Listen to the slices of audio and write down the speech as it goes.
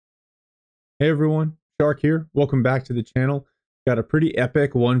Hey everyone, Shark here. Welcome back to the channel. Got a pretty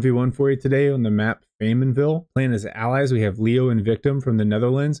epic 1v1 for you today on the map Faymonville. Playing as allies, we have Leo Invictum from the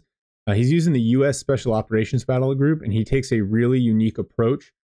Netherlands. He's using the US Special Operations Battlegroup, and he takes a really unique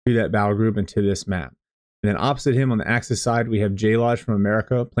approach to that battle group and to this map. And then opposite him on the Axis side, we have JLODGE from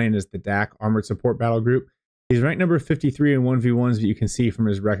America playing as the DAK Armored Support Battle Group. He's ranked number 53 in 1v1s, but you can see from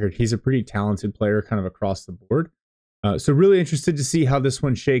his record, he's a pretty talented player kind of across the board. So really interested to see how this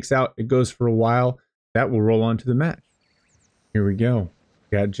one shakes out. It goes for a while. That will roll on to the match. Here we go.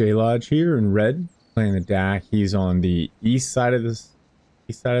 Got JLODGE here in red playing the DAK. He's on the east side of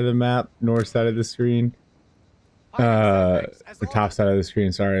the map, north side of the screen. The top side of the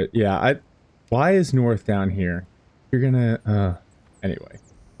screen, sorry. Yeah, why is north down here? You're gonna anyway.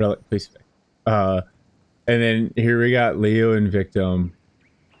 Please stay. And then here we got Leo Invictum.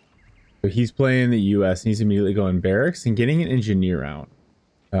 So he's playing the US and he's immediately going barracks and getting an engineer out.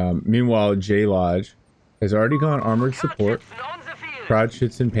 Meanwhile, JLODGE has already gone armored support,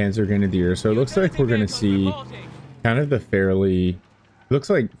 Crowdschützen and Panzer Grenadier. So it looks like we're going to see kind of the fairly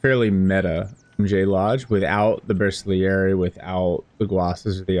meta from JLODGE without the Bersaglieri, without the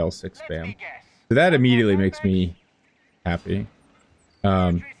Guasas or the L6 spam. So that immediately makes me happy.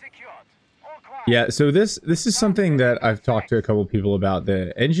 Yeah, so this is something that I've talked to a couple people about.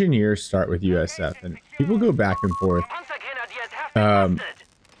 The engineers start with USF, and people go back and forth.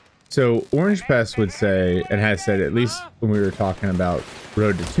 So Orange Pest would say, and has said, at least when we were talking about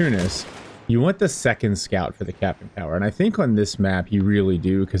Road to Tunis, you want the second scout for the Captain Tower. And I think on this map, you really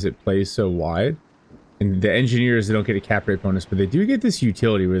do, because it plays so wide. And the engineers, they don't get a cap rate bonus, but they do get this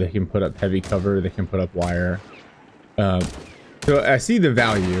utility where they can put up heavy cover, they can put up wire. So I see the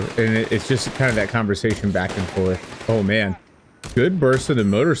value, and it's just kind of that conversation back and forth. Oh man, good burst of the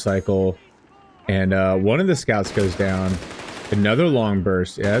motorcycle, and one of the scouts goes down. Another long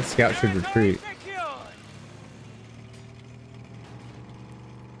burst. Yeah, that scout should retreat.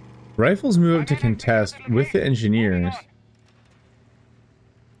 Rifles move up to contest with the engineers.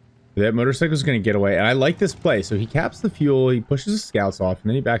 That motorcycle is going to get away, and I like this play. So he caps the fuel, he pushes the scouts off,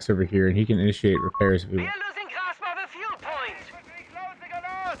 and then he backs over here, and he can initiate repairs if he wants.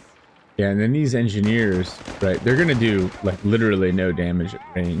 Yeah, and then these engineers, right, they're going to do like literally no damage at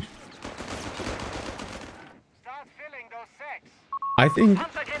range. I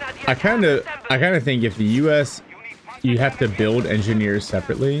kind of think if the US, you have to build engineers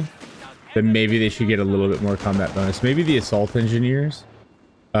separately, then maybe they should get a little bit more combat bonus. Maybe the assault engineers,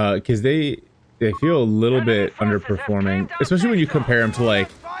 because they feel a little bit underperforming, especially when you compare them to like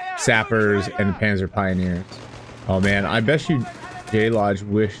sappers and Panzer Pioneers. Oh man, I bet you JLODGE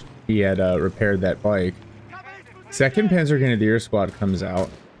wished he had repaired that bike. Second Panzer Grenadier squad comes out.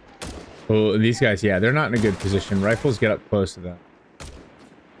 Well, these guys, yeah, they're not in a good position. Rifles get up close to them.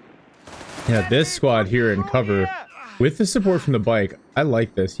 Yeah, this squad here in cover with the support from the bike. I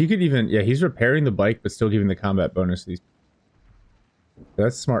like this. He could even, yeah, he's repairing the bike, but still giving the combat bonus to these.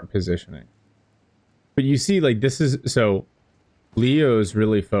 That's smart positioning. But you see, like, this is, so Leo's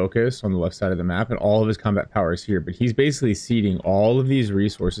really focused on the left side of the map, and all of his combat power is here, but he's basically seeding all of these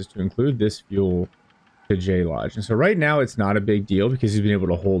resources to include this fuel to JLODGE. And so right now it's not a big deal because he's been able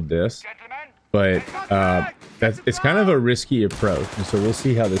to hold this, but it's kind of a risky approach, and so we'll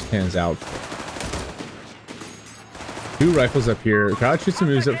see how this pans out. Two rifles up here. Crowdschützen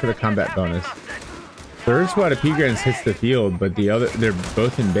moves up for the combat bonus. Third squad of P-Grans hits the field, but the other, they're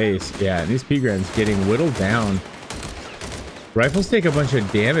both in base. Yeah, and these P-Grans getting whittled down. Rifles take a bunch of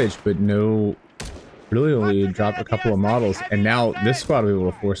damage, but no, really only drop a couple of models. And now this squad will be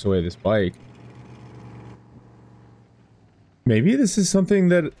able to force away this bike. Maybe this is something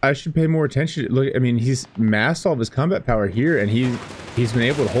that I should pay more attention to. Look, I mean, he's massed all of his combat power here, and he's been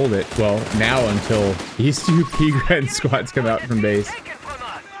able to hold it. Well, now until these two P-Grand squads come out from base.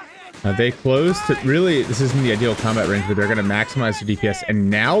 They close to, really, this isn't the ideal combat range, but they're going to maximize their DPS. And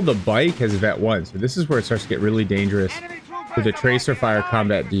now the bike has vet 1, so this is where it starts to get really dangerous with the tracer fire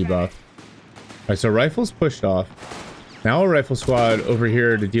combat debuff. Alright, so rifles pushed off. Now a rifle squad over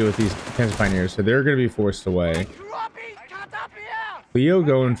here to deal with these Panzer Pioneers, so they're going to be forced away. Leo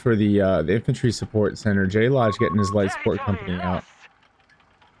going for the infantry support center. JLODGE getting his light support company out.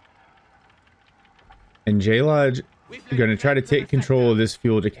 And JLODGE going to try to take control of this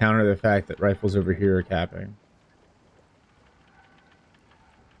fuel to counter the fact that rifles over here are capping.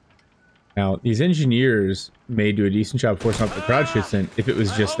 Now, these engineers may do a decent job forcing up the Crowdschützen if it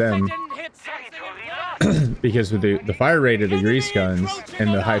was just them. Because with the fire rate of the grease guns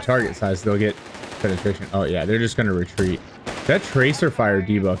and the high target size, they'll get penetration. Oh yeah, they're just going to retreat. That tracer fire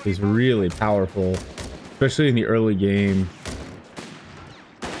debuff is really powerful, especially in the early game.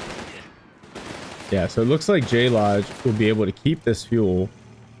 Yeah, so it looks like JLODGE will be able to keep this fuel.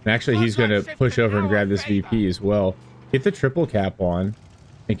 And actually, he's going to push over and grab this VP as well. Get the triple cap on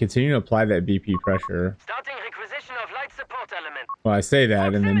and continue to apply that BP pressure. Starting requisition of light support element. Well, I say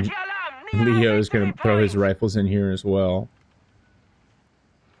that, and then Leo is going to throw his rifles in here as well.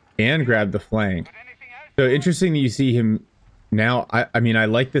 And grab the flank. So interesting that you see him now. I mean, I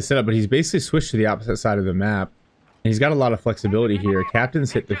like this setup, but he's basically switched to the opposite side of the map. And he's got a lot of flexibility here.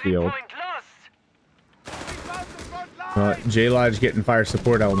 Captain's hit the field. JLODGE getting fire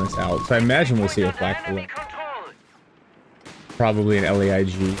support elements out. So I imagine we'll see a flak filling. Probably an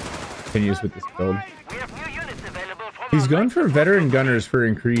LAIG continues with this build. He's going for veteran gunners for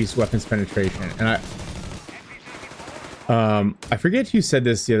increased weapons penetration. And I forget who said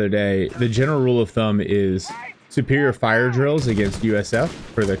this the other day. The general rule of thumb is superior fire drills against USF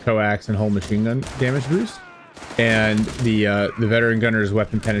for the coax and whole machine gun damage boost, and the veteran gunner's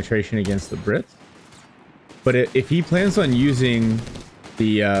weapon penetration against the Brits. But if he plans on using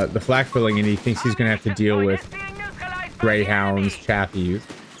the flak filling and he thinks he's going to have to deal with Greyhounds, Chaffies,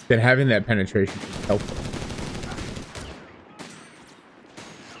 then having that penetration is helpful.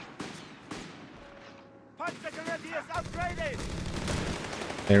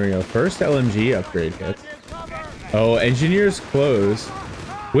 There we go. First LMG upgrade hits. Oh, engineers close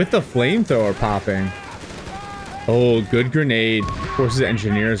with the flamethrower popping. Oh, good grenade. Forces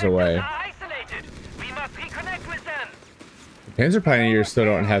engineers away. The Panzer Pioneers still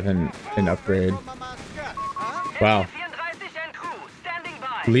don't have an upgrade. Wow.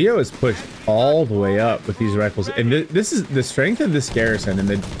 Leo is pushed all the way up with these rifles. And this is the strength of this garrison. And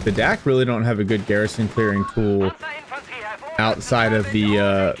the DAK really don't have a good garrison clearing tool outside of the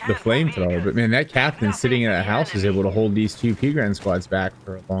flamethrower. But man, that captain sitting in that house is able to hold these two P-Grand squads back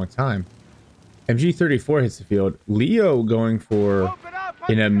for a long time. MG34 hits the field. Leo going for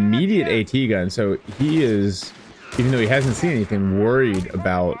an immediate AT gun. So he is, even though he hasn't seen anything, worried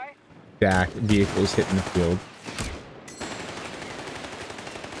about DAK vehicles hitting the field.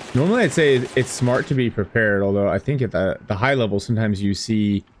 Normally I'd say it's smart to be prepared, although I think at the high level sometimes you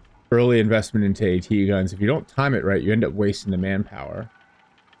see early investment into AT guns. If you don't time it right, you end up wasting the manpower.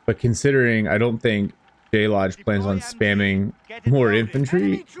 But considering I don't think JLODGE plans on spamming more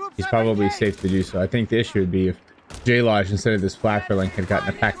infantry, he's probably safe to do so. I think the issue would be if JLODGE, instead of this flak filling, had gotten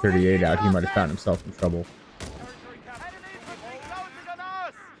a Pack 38 out, he might have found himself in trouble.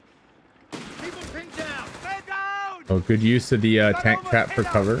 Oh, good use of the tank trap for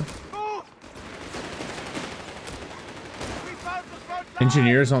cover.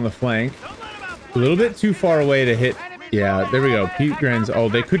 Engineers on the flank. A little bit too far away to hit. Yeah, there we go. P-Grens. Oh,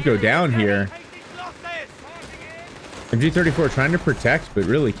 they could go down here. MG34 trying to protect, but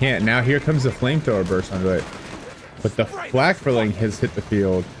really can't. Now here comes the flamethrower burst onto it. But the flak filling has hit the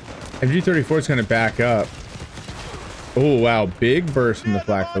field. MG34 is going to back up. Oh, wow. Big burst from the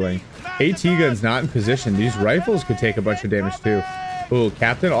flak filling. AT gun's not in position. These rifles could take a bunch of damage too. Oh,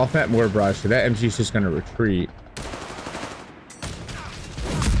 Captain off that mortar barrage. So that MG's just going to retreat.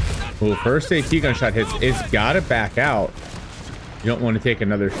 Oh, first AT gun shot hits. It's got to back out. You don't want to take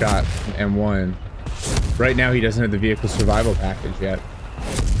another shot from M1. Right now, he doesn't have the vehicle survival package yet.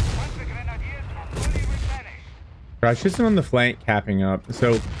 Crouch hits him on the flank, capping up.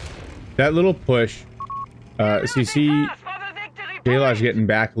 So that little push. So you see JLODGE getting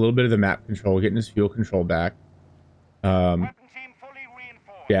back a little bit of the map control, getting his fuel control back.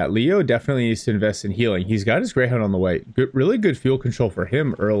 Yeah, Leo definitely needs to invest in healing. He's got his Greyhound on the way. Really good fuel control for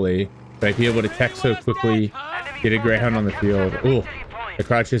him early. Right, be able to tech so quickly, get a Greyhound on the field. Ooh, the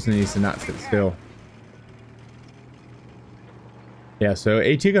crouch just needs to not sit still. Yeah, so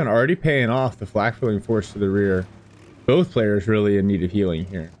AT gun already paying off the flak filling force to the rear. Both players really in need of healing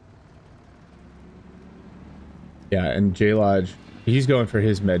here. Yeah, and JLODGE, he's going for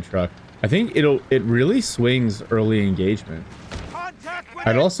his med truck. I think it really swings early engagement.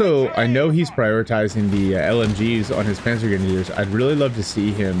 I know he's prioritizing the LMGs on his Panzer Grenadiers. I'd really love to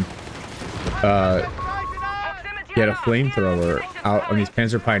see him get a flamethrower out on these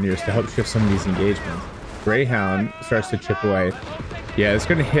Panzer Pioneers to help shift some of these engagements. Greyhound starts to chip away. Yeah, it's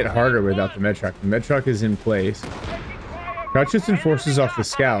going to hit harder without the med truck. The med truck is in place. Crouch just enforces off the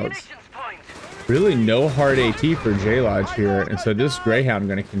scouts. Really no hard AT for JLODGE here, and so this Greyhound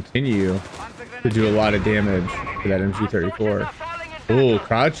going to continue to do a lot of damage to that MG34. Oh,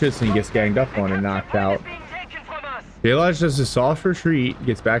 Crouch hits and he gets ganged up on and knocked out. JLODGE does a soft retreat,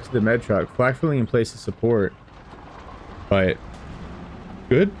 gets back to the med truck, flak filling in place to support. But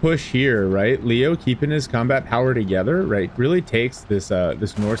good push here, right? Leo keeping his combat power together, right? Really takes this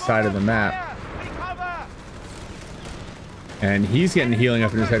this north side of the map. And he's getting healing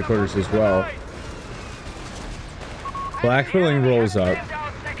up in his headquarters as well. Black filling rolls up.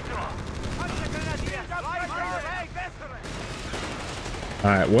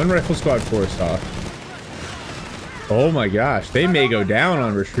 Alright, one rifle squad forced off. Oh my gosh, they may go down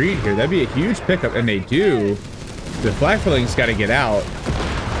on retreat here. That'd be a huge pickup, and they do. The flak filling's got to get out.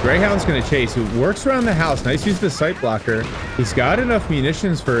 Greyhound's going to chase, who works around the house. Nice use of the sight blocker. He's got enough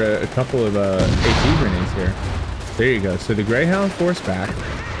munitions for a couple of AT grenades here. There you go. So the Greyhound forced back.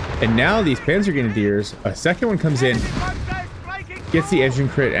 And now these Panzer Grenadiers, a second one comes in, gets the engine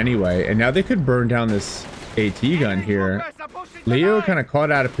crit anyway. And now they could burn down this AT gun here. Leo kind of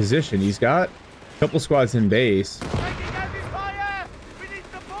caught out of position. He's got a couple squads in base.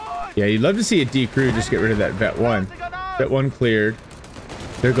 Yeah, you'd love to see a D crew just get rid of that Vet 1. Vet 1 cleared.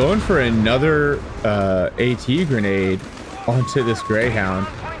 They're going for another AT grenade onto this Greyhound.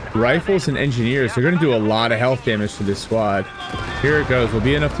 Rifles and engineers, they're going to do a lot of health damage to this squad. Here it goes. Will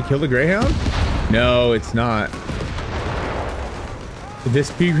be enough to kill the Greyhound? No, it's not.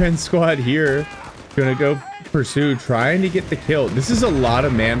 This P-Gren squad here going to go pursue, trying to get the kill. This is a lot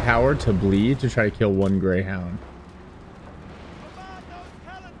of manpower to bleed to try to kill one Greyhound.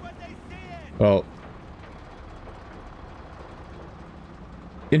 Well,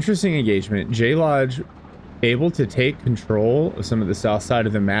 interesting engagement. JLODGE able to take control of some of the south side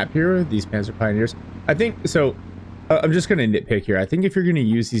of the map here, these Panzer Pioneers. I think, so I'm just going to nitpick here. I think if you're going to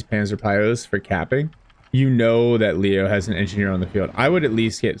use these Panzer Pios for capping, you know that Leo has an engineer on the field. I would at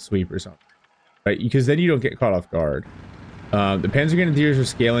least get sweepers on, right? Because then you don't get caught off guard. The Panzer Grenadiers are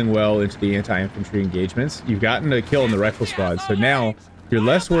scaling well into the anti-infantry engagements. You've gotten a kill in the rifle squad, so now you're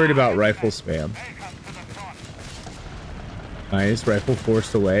less worried about rifle spam. Nice, rifle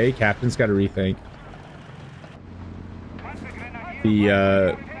forced away. Captain's got to rethink.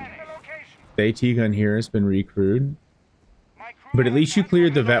 The AT gun here has been recrewed, but at least you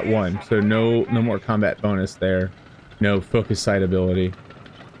cleared the Vet 1, so no more combat bonus there. No focus sight ability.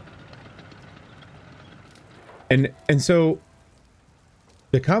 And so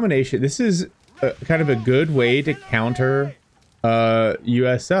the combination, this is kind of a good way to counter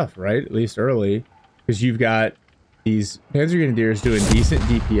USF, right? At least early, because you've got these Panzer Grenadiers doing decent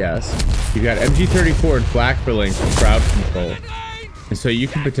DPS. You've got MG34 and flak filling for crowd control. And so you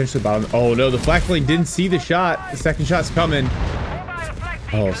can potentially bottom. Oh no, the flak filling didn't see the shot. The second shot's coming.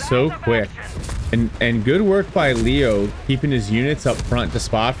 Oh, so quick. And good work by Leo, keeping his units up front to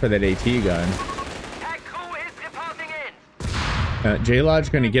spot for that AT gun.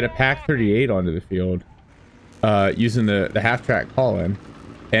 JLODGE going to get a PAC 38 onto the field using the half-track call-in.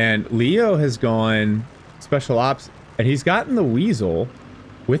 And Leo has gone special ops, and he's gotten the Weasel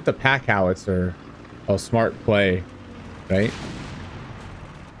with the PAC howitzer. Oh, smart play, right?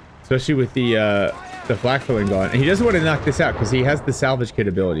 Especially with the flak filling gone. And he doesn't want to knock this out because he has the salvage kit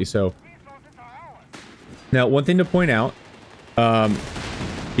ability. So now, one thing to point out,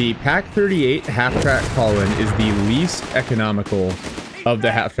 the PAC 38 half-track call-in is the least economical of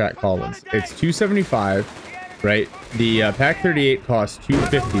the half-track call-ins. It's 275, right? The PAC 38 costs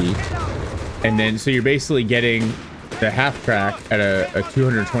 250, and then so you're basically getting the half-track at a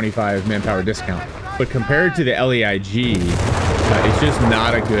 225 manpower discount. But compared to the LEIG, it's just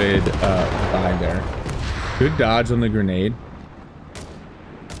not a good buy there. Good dodge on the grenade.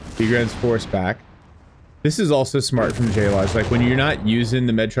 P-Gren's forced back. This is also smart from JLODGE. Like when you're not using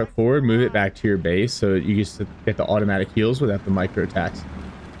the med truck forward, move it back to your base so you just get the automatic heals without the micro attacks.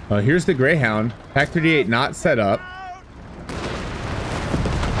 Here's the Greyhound. PAC 38 not set up.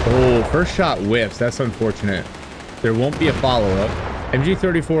 Oh, first shot whiffs. That's unfortunate. There won't be a follow-up.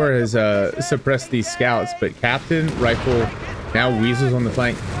 MG34 has suppressed these scouts, but Captain, Rifle, now Weasel's on the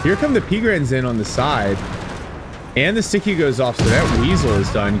flank. Here come the P-Grens in on the side. And the sticky goes off, so that Weasel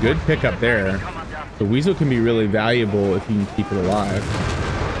is done. Good pickup there. The Weasel can be really valuable if you can keep it alive.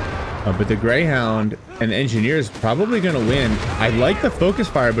 But the Greyhound and the Engineer is probably going to win. I like the focus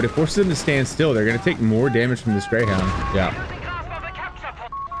fire, but it forces them to stand still. They're going to take more damage from this Greyhound. Yeah.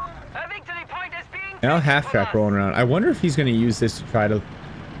 Now half-track rolling around. I wonder if he's going to use this to try to,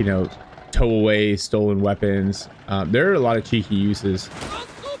 you know, tow away stolen weapons. There are a lot of cheeky uses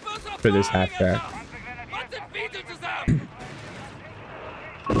for this half-track.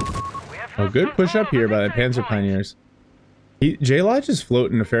 Oh, good push up here by the Panzer Pioneers. JLODGE is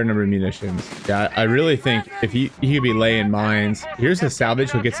floating a fair number of munitions. Yeah, I really think if he could be laying mines. Here's the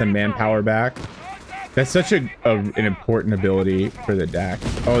salvage. He'll get some manpower back. That's such an important ability for the DAK.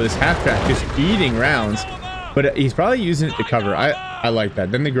 Oh, this half-track just eating rounds. But he's probably using it to cover. I like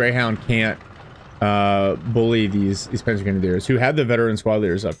that. Then the Greyhound can't bully these Panzer Grenadiers who have the veteran squad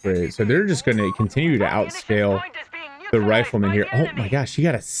leaders upgrade. So they're just going to continue to outscale the rifleman here. Oh my gosh, he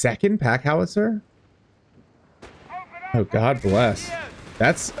got a second PAC howitzer? Oh, God bless.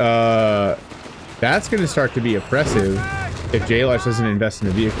 That's going to start to be oppressive if JLODGE doesn't invest in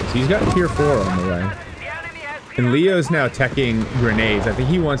the vehicles. He's got tier 4 on the way. And Leo's now teching grenades. I think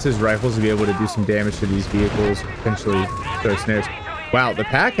he wants his rifles to be able to do some damage to these vehicles, potentially throw snares. Wow, the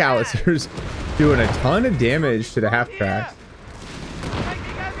pack howitzers doing a ton of damage to the half tracks.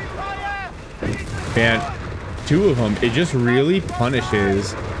 Man, 2 of them, it just really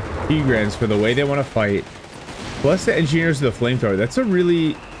punishes Tigrans for the way they want to fight. Plus the engineers of the flamethrower. That's a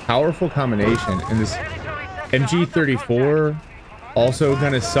really powerful combination. And this MG34 also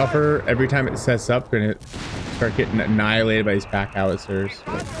going to suffer every time it sets up. Going to start getting annihilated by these pack howitzers.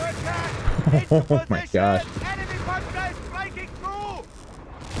 Oh my gosh.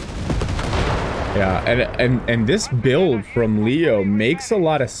 Yeah, and this build from Leo makes a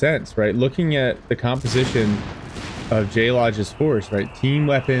lot of sense, right? Looking at the composition of JLODGE's force, right? Team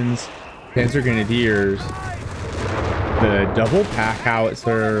weapons, Panzer Grenadiers, the double pack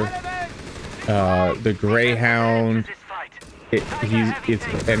howitzer, the Greyhound, and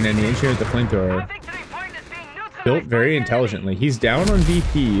then the engineer with the flamethrower. Built very intelligently. He's down on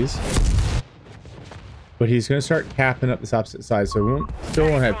VPs, but he's going to start capping up this opposite side, so we still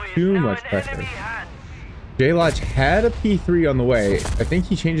won't have too much pressure. JLODGE had a P3 on the way. I think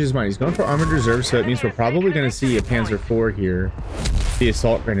he changed his mind. He's going for armored reserve, so that means we're probably going to see a Panzer IV here. The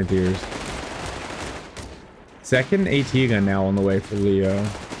assault grenadiers. Second AT gun now on the way for Leo.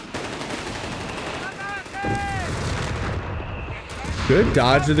 Good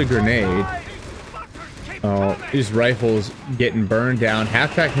dodge of the grenade. Oh, these rifles getting burned down.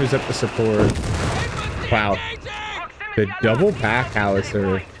 Half-track moves up to support. Wow. The double pack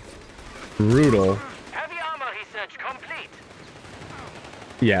howitzer. Brutal.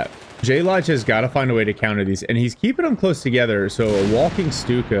 Yeah. JLODGE has got to find a way to counter these. And he's keeping them close together. So a walking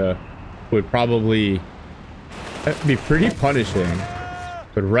Stuka would probably be pretty punishing.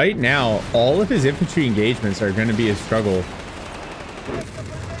 But right now, all of his infantry engagements are going to be a struggle.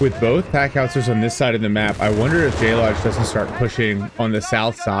 With both pack howitzers on this side of the map, I wonder if JLODGE doesn't start pushing on the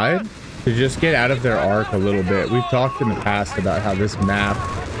south side to just get out of their arc a little bit. We've talked in the past about how this map,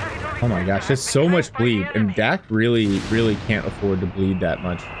 oh my gosh, there's so much bleed, and DAK really can't afford to bleed that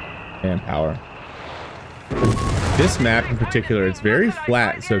much manpower. This map in particular, it's very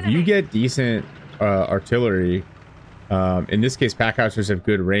flat, so if you get decent artillery, in this case pack howitzers have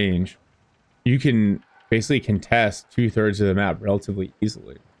good range, you can basically contest 2/3 of the map relatively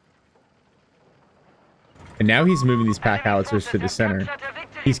easily. And now he's moving these pack howitzers to the center.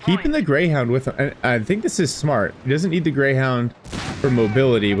 He's keeping the Greyhound with him. And I think this is smart. He doesn't need the Greyhound for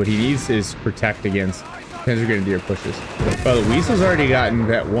mobility. What he needs is protect against Panzer Grenadier pushes. Well, the Weasel's already gotten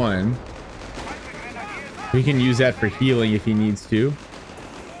vet 1. We can use that for healing if he needs to.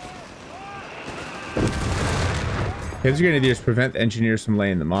 Panzer Grenadiers prevent the engineers from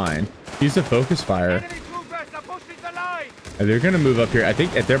laying the mine. Use the focus fire. And they're going to move up here. I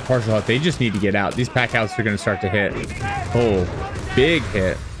think at their partial health, they just need to get out. These pack howitzers are going to start to hit. Oh, big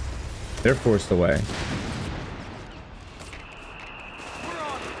hit. They're forced away.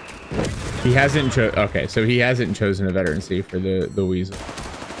 He hasn't okay, so he hasn't chosen a veterancy for the Weasel.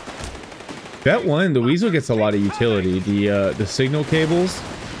 That one, the Weasel gets a lot of utility. The signal cables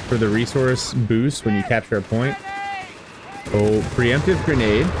for the resource boost when you capture a point. Oh, preemptive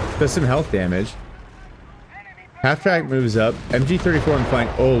grenade does some health damage. Half-track moves up. MG34 on the flank.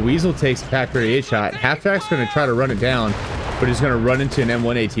 Oh, Weasel takes a pack 38 shot. Half-track's going to try to run it down, but he's going to run into an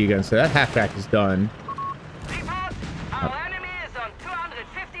M1 AT gun, so that half-track is done.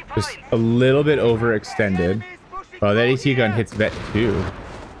 Just a little bit overextended. Well, that AT gun hits vet 2.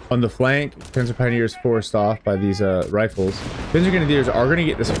 On the flank, Panzer Pioneers forced off by these rifles. Panzer Grenadiers are going to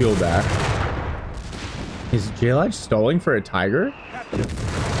get this fuel back. Is JLODGE stalling for a Tiger?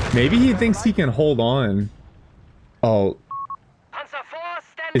 Maybe he thinks he can hold on. Oh.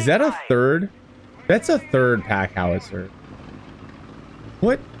 Is that a third? That's a third pack howitzer.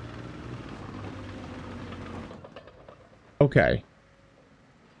 What? Okay.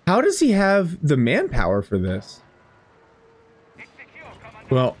 How does he have the manpower for this?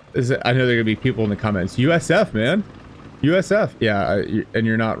 Well, is it, I know there are going to be people in the comments. USF, man. USF. Yeah, and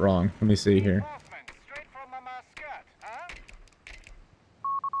you're not wrong. Let me see here.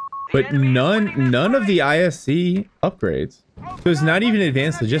 But none of the ISC upgrades. So it's not even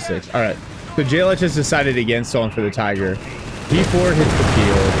advanced logistics. All right. So JLODGE has decided against stalling for the Tiger. P4 hits the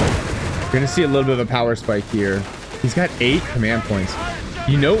field. We're going to see a little bit of a power spike here. He's got 8 command points.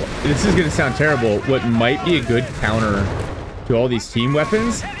 You know, this is going to sound terrible. What might be a good counter to all these team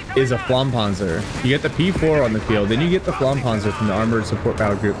weapons is a Flampanzer. You get the P4 on the field, then you get the Flampanzer from the Armored Support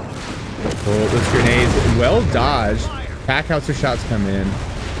Battlegroup. Oh, those grenades, well dodged. pack howitzer shots come in.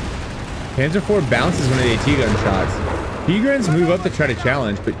 Panzer IV bounces one of the AT gun shots. P-Grens move up to try to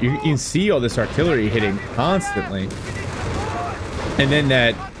challenge, but you can see all this artillery hitting constantly. And then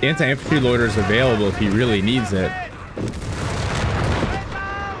that anti-infantry loader is available if he really needs it.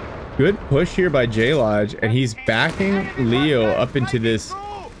 Good push here by JLODGE, and he's backing Leo up into this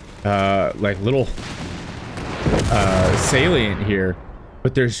like little salient here.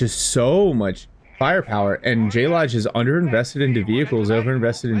 But there's just so much firepower, and JLODGE is underinvested into vehicles,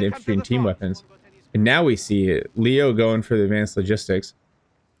 overinvested into infantry and team weapons. And now we see it. Leo going for the advanced logistics.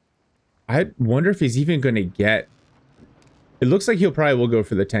 I wonder if he's even going to get... It looks like he'll probably will go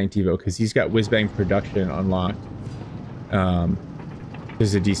for the tank Devo because he's got whiz-bang production unlocked. This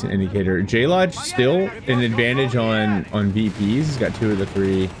is a decent indicator. JLODGE still an advantage on VPs. He's got 2 of the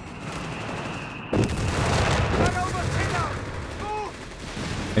 3.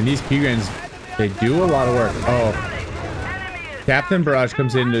 And these P-Grens, they do a lot of work. Oh, Captain Barrage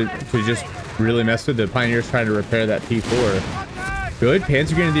comes in to just really mess with the Pioneers trying to repair that P4. Good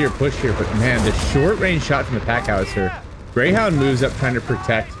Panzer Grenadier push here, but man, the short range shot from the pack howitzer. Greyhound moves up trying to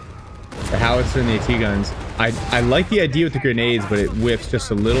protect the howitzer and the AT guns. I like the idea with the grenades, but it whips just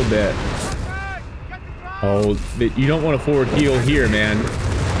a little bit. Oh, you don't want a forward heel here, man.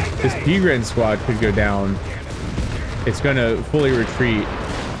 This P-Gren squad could go down. It's gonna fully retreat.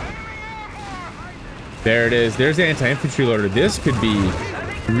 There it is. There's the anti-infantry loader. This could be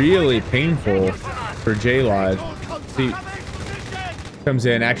really painful for JLODGE. See, comes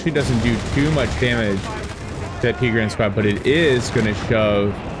in, actually doesn't do too much damage to that P-Gren squad, but it is going to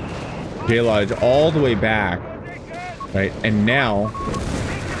shove JLODGE all the way back, right? And now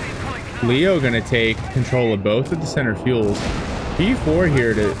Leo going to take control of both of the center fuels. P4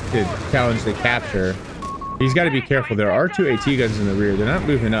 here to challenge the capture. He's got to be careful. There are 2 AT guns in the rear. They're not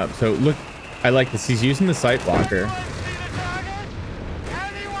moving up. So look, I like this. He's using the sight blocker.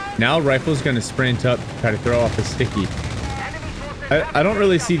 Now Rifle's going to sprint up, try to throw off a sticky. I don't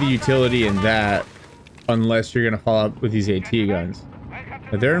really see the utility in that unless you're going to follow up with these AT guns.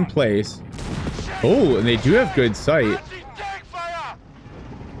 Now they're in place. Oh, and they do have good sight.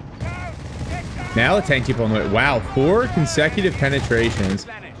 Now a tank keep on the way. Wow, 4 consecutive penetrations.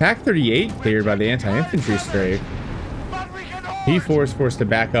 Pack 38 cleared by the anti-infantry strafe. P4 is forced to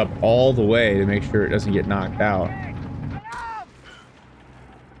back up all the way to make sure it doesn't get knocked out.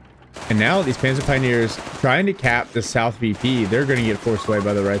 And now these Panzer Pioneers trying to cap the South VP, they're going to get forced away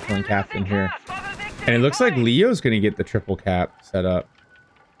by the rifling captain here. And it looks like Leo's going to get the triple cap set up.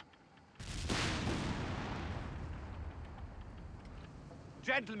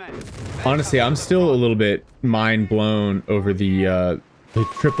 Honestly, I'm still a little bit mind blown over the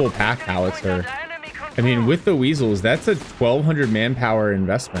triple pack howitzer. I mean, with the Weasels, that's a 1,200 manpower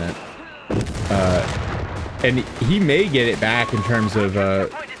investment. And he may get it back in terms of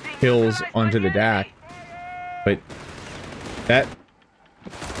kills onto the DAK. But that,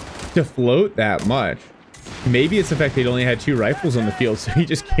 to float that much, maybe it's the fact that he only had 2 rifles on the field, so he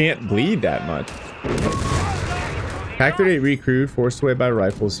just can't bleed that much. Pack 38 recruit, forced away by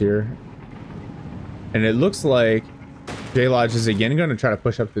rifles here. And it looks like JLODGE is again going to try to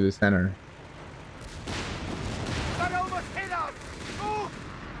push up through the center.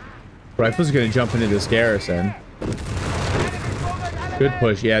 Rifle's going to jump into this garrison. Good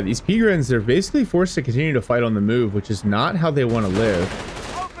push. Yeah, these P-Grens, they're basically forced to continue to fight on the move, which is not how they want to live.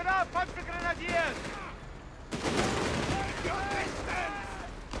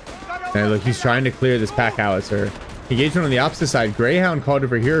 And look, he's trying to clear this pack howitzer. Engagement on the opposite side. Greyhound called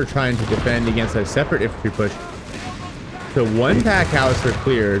over here trying to defend against a separate infantry push. So 1 pack howitzer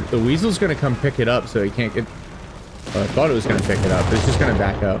cleared. The Weasel's going to come pick it up so he can't get... Well, I thought it was going to pick it up, but it's just going to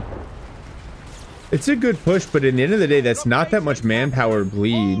back up. It's a good push, but at the end of the day, that's not that much manpower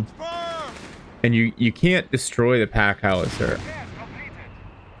bleed. And you can't destroy the pack howitzer.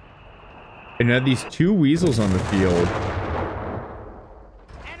 And now these 2 Weasels on the field.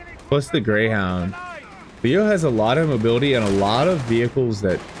 Plus the Greyhound. Leo has a lot of mobility and a lot of vehicles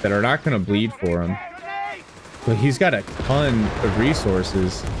that are not going to bleed for him. But he's got a ton of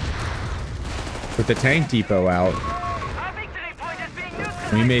resources. With the tank depot out.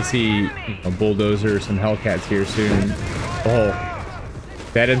 We may see a bulldozer or some Hellcats here soon. Oh,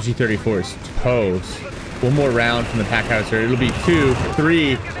 that MG34 is toast. 1 more round from the pack howitzer. It'll be 2,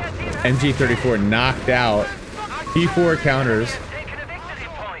 3. MG34 knocked out. P4 counters.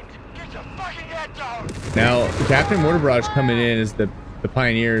 Now, Captain Mortar Barrage coming in as the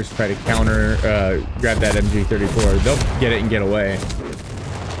Pioneers try to counter, grab that MG34. They'll get it and get away.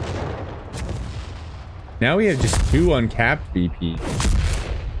 Now we have just 2 uncapped VP.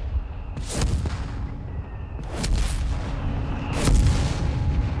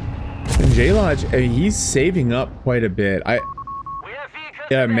 JLODGE, I mean, he's saving up quite a bit.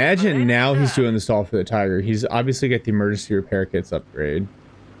 Yeah, imagine now he's doing this all for the Tiger. He's obviously got the emergency repair kits upgrade.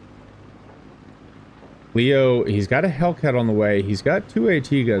 Leo, he's got a Hellcat on the way. He's got 2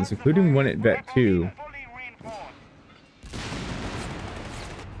 AT guns, including one at Vet 2.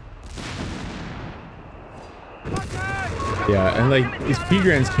 Yeah, and like these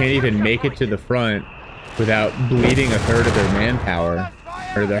P-Grans can't even make it to the front without bleeding a third of their manpower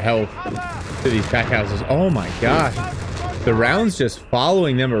or their health to these pack houses. Oh my gosh. The round's just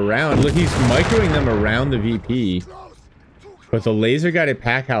following them around. Look, he's microing them around the VP. But the laser guided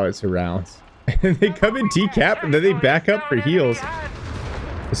pack howitzer rounds. And they come in decap and then they back up for heals.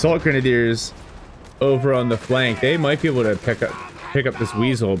 Assault Grenadiers over on the flank. They might be able to pick up this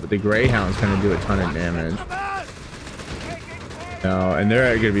Weasel, but the Greyhound's gonna do a ton of damage. No, and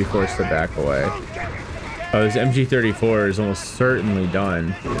they're gonna be forced to back away. Oh, this MG34 is almost certainly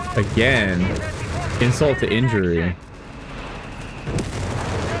done. Again, insult to injury.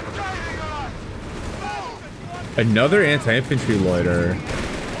 Another anti-infantry loiter.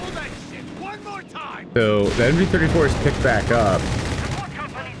 So the MG34 is picked back up.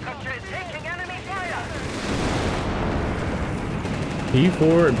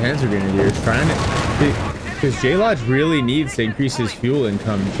 P4 and Panzer Grenadiers trying to... Because JLODGE really needs to increase his fuel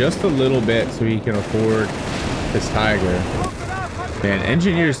income just a little bit so he can afford this Tiger. Man,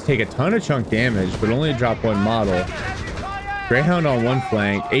 engineers take a ton of chunk damage, but only drop one model. Greyhound on one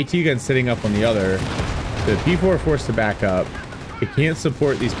flank, AT gun sitting up on the other. The P4 forced to back up. It can't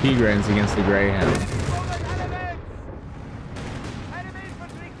support these P-Grans against the Greyhound.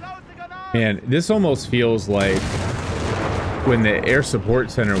 Man, this almost feels like when the air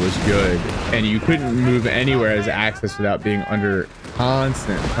support center was good and you couldn't move anywhere as Axis without being under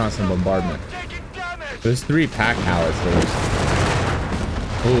constant bombardment. Those 3 pack howitzers.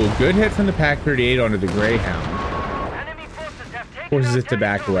 Oh, good hit from the Pack 38 onto the Greyhound. Forces it to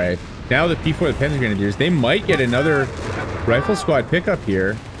back away. Now the P4, the Panzer Grenadiers, they might get another rifle squad pickup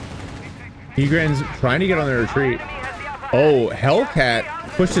here. P-Grans trying to get on their retreat. Oh, Hellcat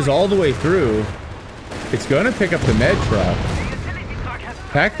pushes all the way through. It's going to pick up the med truck.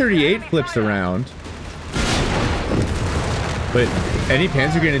 Pack 38 flips around. But any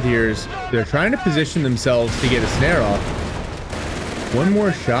Panzer Grenadiers, they're trying to position themselves to get a snare off. One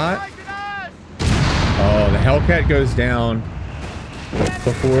more shot. Oh, the Hellcat goes down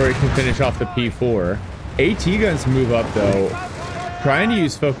before it can finish off the P4. AT guns move up though. Trying to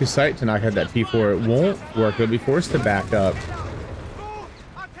use focus sight to knock out that P4. It won't work. They'll be forced to back up.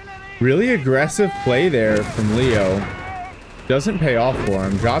 Really aggressive play there from Leo. Doesn't pay off for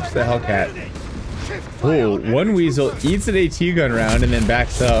him. Drops the Hellcat. Oh, one Weasel eats an AT gun round and then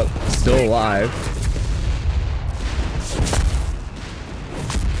backs up. Still alive.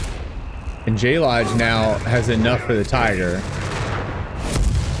 And JLODGE now has enough for the Tiger.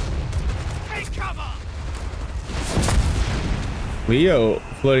 Leo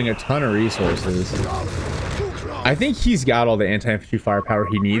floating a ton of resources. I think he's got all the anti-infantry firepower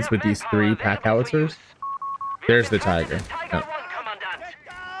he needs with these 3 pack howitzers. There's the Tiger. Oh,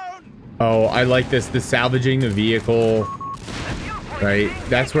 oh, I like this. The salvaging the vehicle. Right?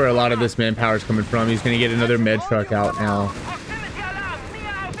 That's where a lot of this manpower is coming from. He's going to get another med truck out now.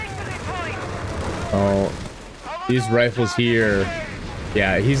 Oh, these rifles here.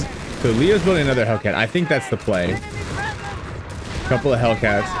 Yeah, so Leo's building another Hellcat. I think that's the play. Couple of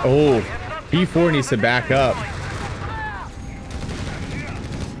Hellcats. Oh, P4 needs to back up.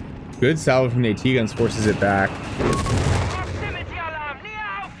 Good salvo from the AT guns, forces it back.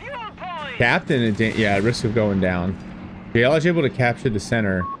 Captain, yeah, at risk of going down. JLODGE able to capture the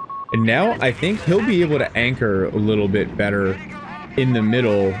center. And now I think he'll be able to anchor a little bit better in the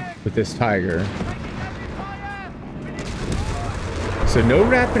middle with this Tiger. So no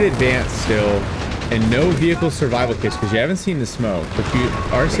rapid advance still, and no vehicle survival kits because you haven't seen the smoke, but you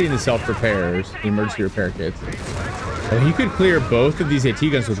are seeing the self-repairs, the emergency repair kits. And he could clear both of these AT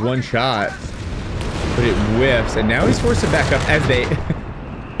guns with one shot, but it whiffs, and now he's forced to back up as the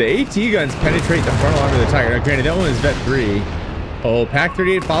AT guns penetrate the frontal arm of the Tiger. Now, granted, that one is Vet 3. Oh, Pack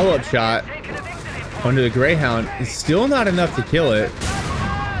 38 follow-up shot under the Greyhound. It's still not enough to kill it.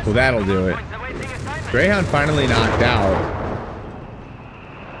 Well, that'll do it. Greyhound finally knocked out.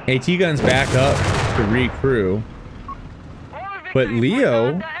 AT guns back up to recrew. But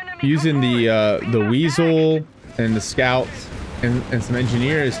Leo, using the Weasel and the Scouts and some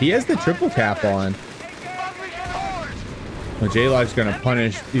engineers, he has the triple cap on. Well, JLODGE's gonna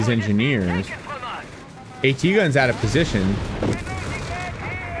punish these engineers. AT gun's out of position.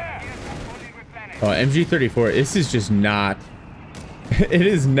 Oh, MG34, this is just not It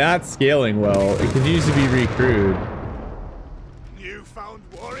is not scaling well. It continues to be recrewed. Newfound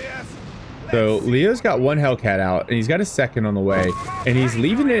warriors. So Leo's got one Hellcat out, and he's got a second on the way, and he's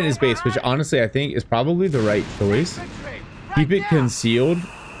leaving it in his base, which honestly I think is probably the right choice. Keep it concealed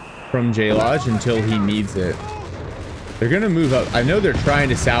from JLODGE until he needs it. They're gonna move up. I know they're trying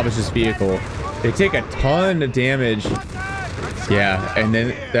to salvage this vehicle. They take a ton of damage. Yeah, and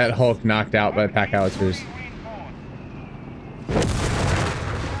then that Hulk knocked out by pack howitzers.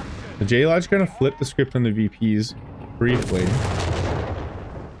 The JLODGE gonna flip the script on the VPs briefly.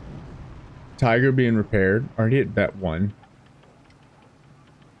 Tiger being repaired. Already at bet 1.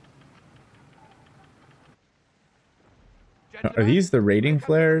 Are these the rating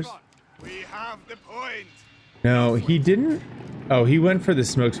flares? We have the point. No, he didn't. Oh, he went for the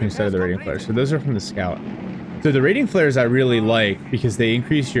smokescreen instead of the rating flares. So those are from the scout. So the rating flares I really like because they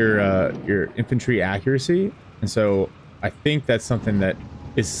increase your infantry accuracy, and so I think that's something that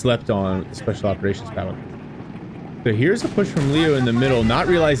is slept on with Special Operations Battlegroup. So here's a push from Leo in the middle, not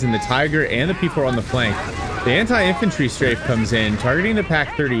realizing the Tiger and the P4 on the flank. The anti-infantry strafe comes in, targeting the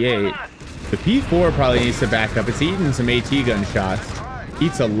Pack 38. The P4 probably needs to back up. It's eating some AT gun shots.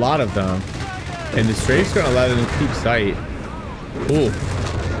 Eats a lot of them. And the strafe's going to allow them to keep sight. Ooh.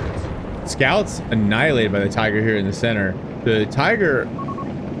 Scouts annihilated by the Tiger here in the center. The Tiger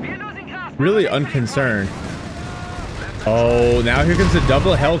really unconcerned. Oh, now here comes a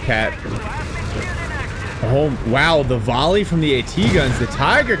double Hellcat. Oh, wow. The volley from the AT guns. The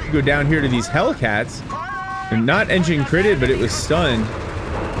Tiger could go down here to these Hellcats. And not engine critted, but it was stunned.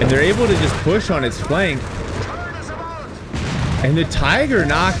 And they're able to just push on its flank. And the Tiger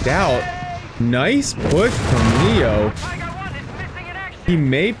knocked out. Nice push from Leo. He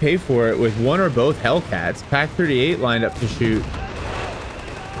may pay for it with one or both Hellcats. Pack 38 lined up to shoot.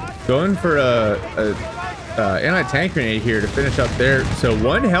 Going for a anti-tank grenade here to finish up there. So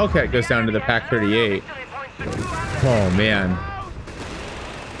one Hellcat goes down to the Pack 38. Oh, man.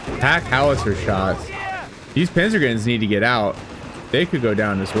 Pack howitzer shots. These Panzerguns need to get out. They could go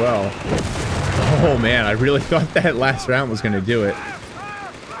down as well. Oh, man. I really thought that last round was going to do it.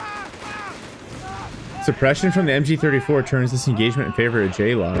 Suppression from the MG34 turns this engagement in favor of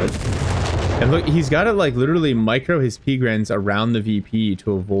JLODGE. And look, he's got to like literally micro his P-Grens around the VP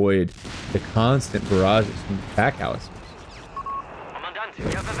to avoid the constant barrages from the pack howitzers.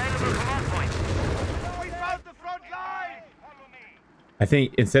 I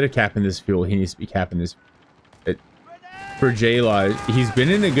think instead of capping this fuel, he needs to be capping this. For JLODGE, he's been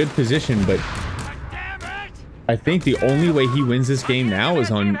in a good position, but I think the only way he wins this game now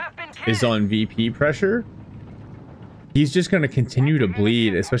is on VP pressure. He's just going to continue to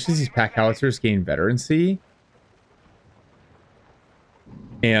bleed, especially as these pack howitzers gain veterancy.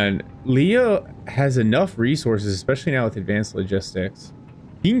 And Leo has enough resources, especially now with advanced logistics.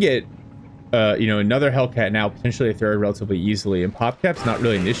 He can get, you know, another Hellcat now, potentially a third relatively easily, and PopCap's not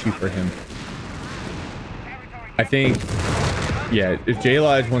really an issue for him. I think, yeah, if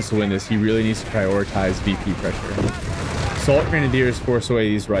JLODGE wants to win this, he really needs to prioritize VP pressure. Assault Grenadiers force away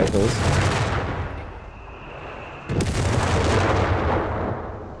these rifles.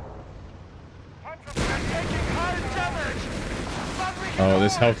 Oh,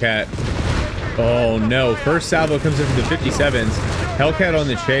 this Hellcat. Oh, no. First salvo comes in for the 57s. Hellcat on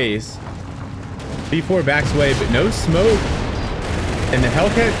the chase. B4 backs away, but no smoke. And the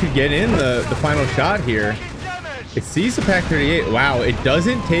Hellcat could get in the final shot here. It sees the Pack 38. Wow, it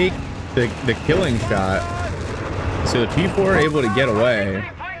doesn't take the killing shot. So the P4 able to get away.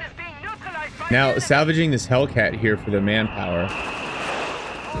 Now salvaging this Hellcat here for the manpower.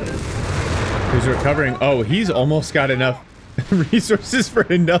 Who's recovering? Oh, he's almost got enough resources for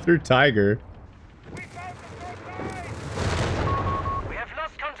another Tiger.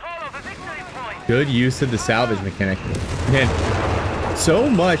 Good use of the salvage mechanic. Man, so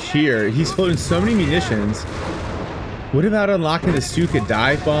much here. He's floating so many munitions. What about unlocking the Stuka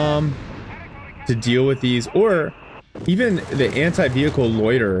dive bomb to deal with these? Or even the anti-vehicle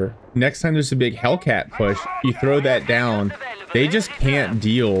loiterer. Next time there's a big Hellcat push, you throw that down. They just can't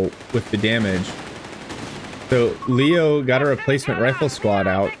deal with the damage. So Leo got a replacement rifle squad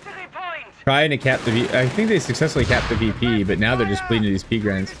out, trying to cap the I think they successfully capped the VP, but now they're just bleeding to these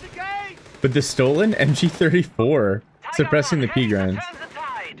P-Grens. But the stolen MG34 suppressing the P-Grens.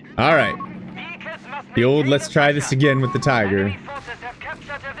 All right. The old let's try this again with the Tiger.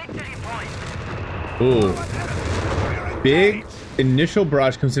 Ooh. Big initial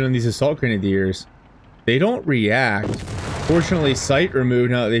barrage comes in on these assault grenadiers. They don't react. Fortunately, sight removed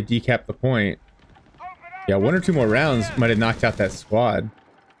now that they've decapped the point. Yeah, one or two more rounds might have knocked out that squad.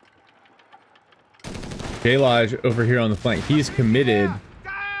 JLODGE over here on the flank. He's committed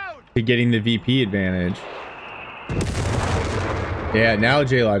to getting the VP advantage. Yeah, now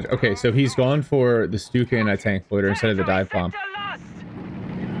JLODGE. Okay, so he's gone for the Stuka anti-tank loader instead of the dive bomb.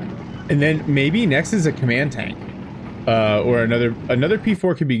 And then maybe next is a command tank. Or another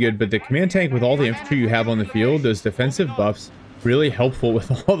P4 could be good, but the command tank with all the infantry you have on the field, those defensive buffs, really helpful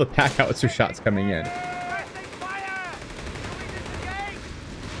with all the pack howitzer shots coming in.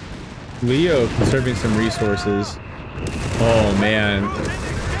 Leo conserving some resources. Oh man.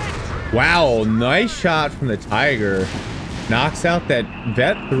 Wow, nice shot from the Tiger. Knocks out that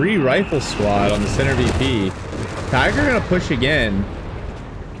Vet 3 rifle squad on the center VP. Tiger gonna push again.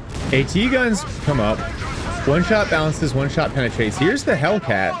 AT guns come up. One shot bounces, one shot penetrates. Here's the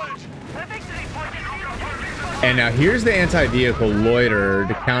Hellcat. And now here's the anti-vehicle loiter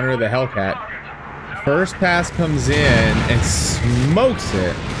to counter the Hellcat. First pass comes in and smokes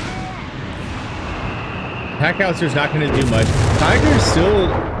it. Pack howitzer's not going to do much. Tiger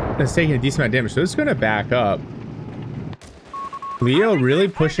still is taking a decent amount of damage, so it's going to back up. Leo really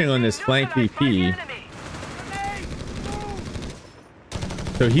pushing on this flank VP.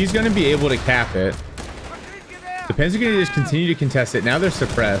 So he's going to be able to cap it. The Pens are going to just continue to contest it. Now they're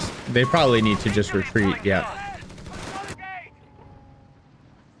suppressed. They probably need to just retreat. Yeah.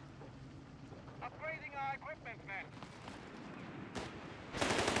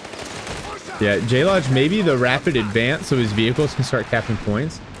 Yeah, JLODGE maybe the rapid advance so his vehicles can start capping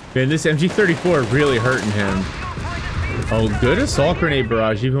points. Man, this MG34 really hurting him. Oh, good assault grenade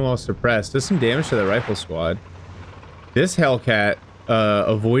barrage even while suppressed. Does some damage to the rifle squad. This Hellcat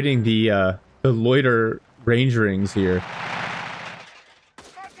avoiding the loiter rangerings here.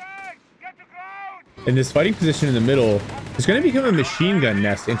 And this fighting position in the middle is going to become a machine gun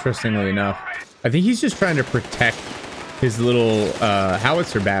nest, interestingly enough. I think he's just trying to protect his little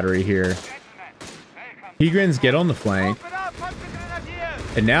howitzer battery here. Pegrins get on the flank.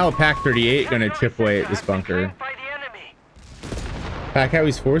 And now Pack 38 going to chip away at this bunker. Pack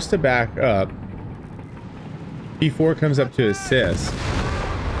Howie's forced to back up. P4 comes up to assist.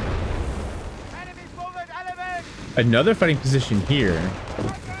 Another fighting position here.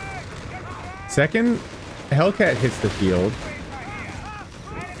 Second Hellcat hits the field.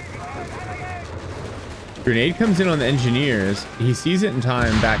 Grenade comes in on the engineers. He sees it in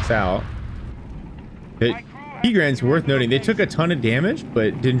time, backs out. The P-Grand's worth noting. They took a ton of damage,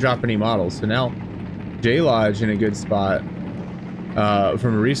 but didn't drop any models. So now JLODGE in a good spot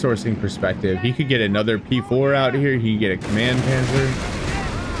from a resourcing perspective. He could get another P4 out here. He could get a command panzer.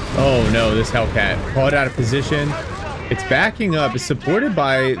 Oh no, this Hellcat caught out of position. It's backing up. It's supported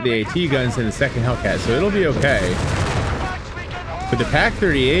by the AT guns and the second Hellcat, so it'll be okay. But the Pack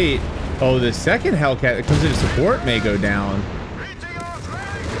 38, oh, the second Hellcat that comes into support may go down.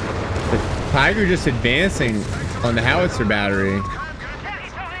 The Tiger just advancing on the howitzer battery.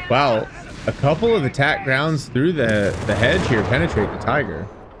 Wow, a couple of attack grounds through the hedge here penetrate the Tiger.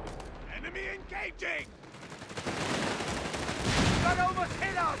 Enemy engaging.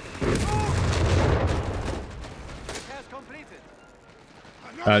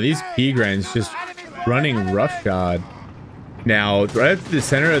 These P-Grans just running roughshod. Now, right up to the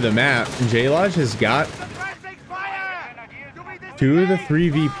center of the map, JLODGE has got 2 of the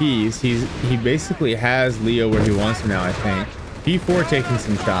 3 VPs. He basically has Leo where he wants him now, I think. P4 taking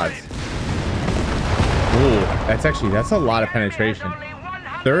some shots. Ooh, that's a lot of penetration.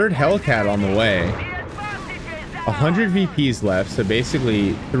 Third Hellcat on the way. 100 VPs left, so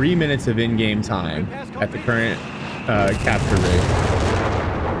basically 3 minutes of in-game time at the current capture rate.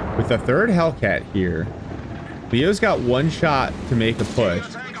 With the third Hellcat here, Leo's got 1 shot to make a push.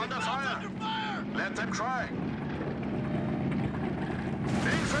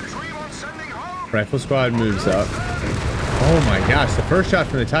 Rifle squad moves up. Oh my gosh, the first shot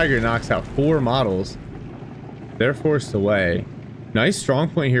from the Tiger knocks out 4 models. They're forced away. Nice strong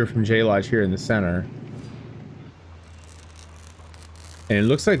point here from JLODGE here in the center. And it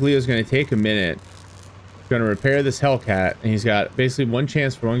looks like Leo's going to take a minute. Going to repair this Hellcat, and he's got basically 1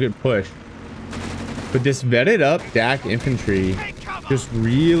 chance for 1 good push. But this vetted up DAK infantry just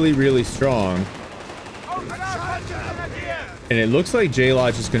really strong. And it looks like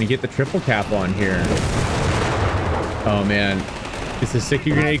JLODGE is going to get the triple cap on here. Oh man, is the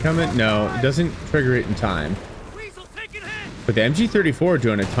sticky grenade coming? No, it doesn't trigger it in time. But the MG34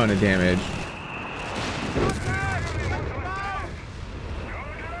 doing a ton of damage.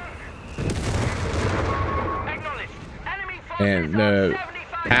 And the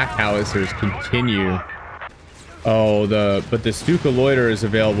pack howitzers continue. Oh, but the Stuka loiter is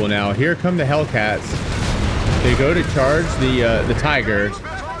available now. Here come the Hellcats. They go to charge the Tiger.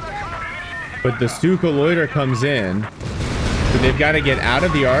 But the Stuka Loiter comes in. So they've got to get out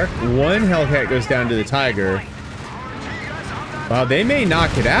of the arc. One Hellcat goes down to the Tiger. Wow, they may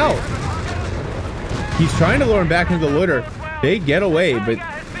knock it out. He's trying to lure him back into the Loiter. They get away, but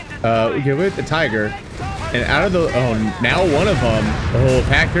give it the Tiger. And out of the... Oh, now one of them. Oh,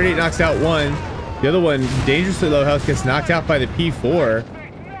 Pack 38 knocks out one. The other one, dangerously low health, gets knocked out by the P4.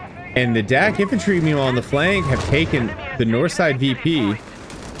 And the DAK infantry, meanwhile, on the flank have taken the north side VP.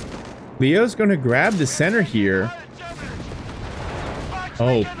 Leo's going to grab the center here.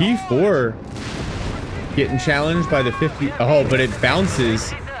 Oh, P4 getting challenged by the 50. Oh, but it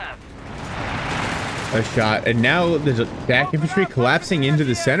bounces a shot. And now the DAK infantry collapsing into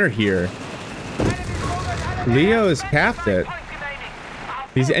the center here. Leo has capped it.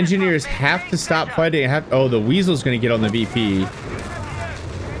 These engineers have to stop fighting. Oh, the Weasel's going to get on the VP.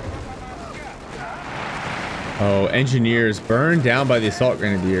 Oh, engineers burned down by the assault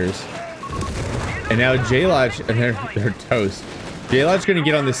grenadiers. And now JLODGE, and they're toast. JLODGE going to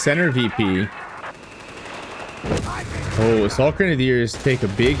get on the center VP. Oh, assault grenadiers take a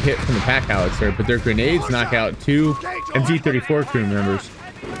big hit from the pack howitzer, but their grenades knock out two MG34 crew members.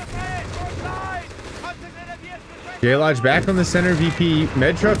 JLODGE back on the center VP,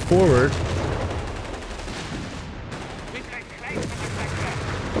 med truck forward.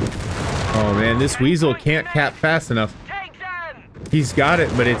 Oh man, this Weasel can't cap fast enough. He's got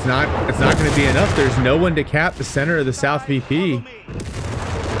it, but it's not going to be enough. There's no one to cap the center of the South VP.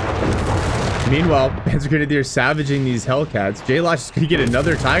 Meanwhile, Panzer Grenadier savaging these Hellcats. JLODGE is going to get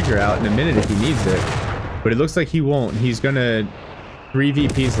another Tiger out in a minute if he needs it, but it looks like he won't. He's going to 3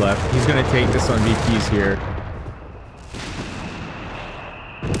 VPs left. He's going to take this on VPs here.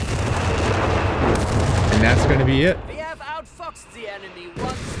 And that's going to be it. We have outfoxed the enemy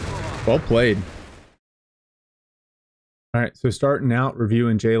once more. Well played. All right, so starting out,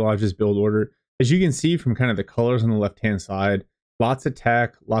 reviewing JLODGE's build order. As you can see from kind of the colors on the left-hand side, lots of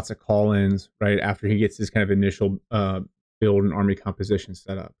tech, lots of call-ins, right, after he gets his kind of initial build and army composition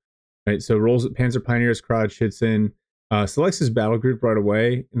set up. Right, so rolls at Panzer Pioneers, Krad, Schützen, selects his battle group right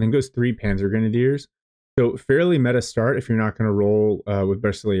away, and then goes 3 Panzer Grenadiers. So fairly meta start if you're not going to roll with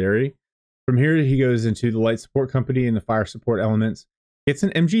Bersaglieri. From here, he goes into the light support company and the fire support elements, gets an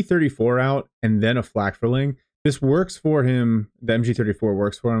MG34 out, and then a Flakverling. This works for him, the MG34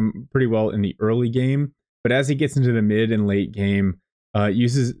 works for him pretty well in the early game, but as he gets into the mid and late game,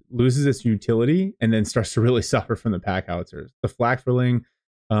 loses its utility and then starts to really suffer from the pack howitzers. The Flakverling,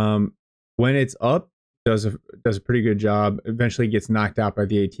 when it's up, does a pretty good job, eventually gets knocked out by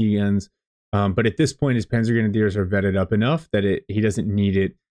the AT guns, but at this point his Panzer Grenadiers are vetted up enough that he doesn't need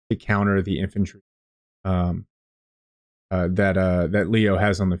it to counter the infantry that Leo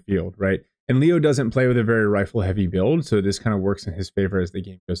has on the field, right? And Leo doesn't play with a very rifle-heavy build, so this kind of works in his favor as the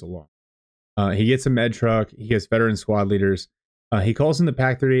game goes along. He gets a med truck. He gets veteran squad leaders. He calls in the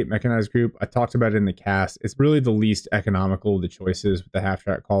Pack 38 mechanized group. I talked about it in the cast. It's really the least economical of the choices with the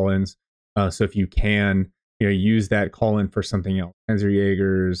half-track call-ins. So if you can, use that call-in for something else, Panzer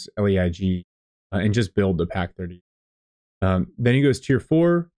Jaegers, LEIG, and just build the Pack 38. Then he goes tier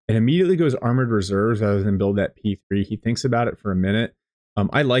 4 and immediately goes armored reserves rather than build that P3. He thinks about it for a minute.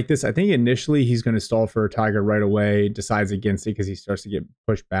 I like this. I think initially he's going to stall for a Tiger right away, decides against it because he starts to get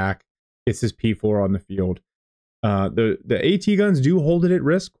pushed back, gets his P4 on the field. The AT guns do hold it at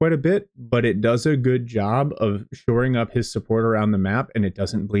risk quite a bit, but it does a good job of shoring up his support around the map, and it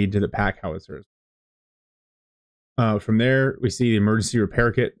doesn't bleed to the pack howitzers. From there, we see the emergency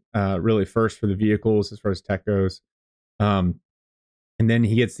repair kit really first for the vehicles as far as tech goes. And then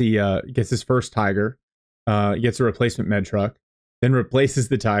he gets his first Tiger, gets a replacement med truck, then replaces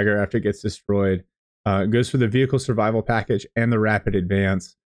the Tiger after it gets destroyed, goes for the vehicle survival package and the rapid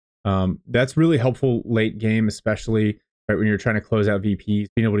advance. That's really helpful late game, especially right when you're trying to close out VPs.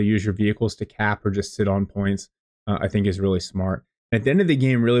 Being able to use your vehicles to cap or just sit on points, I think is really smart. And at the end of the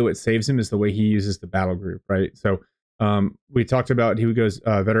game, really what saves him is the way he uses the battle group, right? So we talked about he goes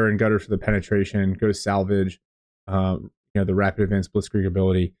veteran gutter for the penetration, goes salvage, the rapid advance blitzkrieg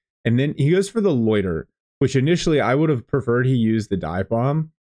ability, and then he goes for the loiter, which initially I would have preferred he use the dive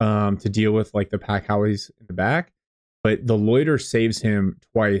bomb to deal with like the pack howies in the back. But the loiter saves him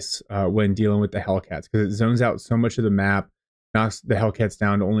twice when dealing with the Hellcats because it zones out so much of the map, knocks the Hellcats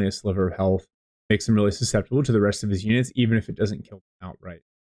down to only a sliver of health, makes him really susceptible to the rest of his units, even if it doesn't kill them outright.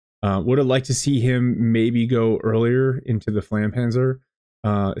 Would have liked to see him maybe go earlier into the Flampanzer,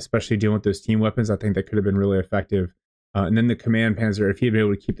 especially dealing with those team weapons. I think that could have been really effective. And then the Command Panzer, if he had been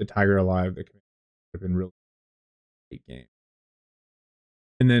able to keep the Tiger alive, the Command Panzer would have been really great game.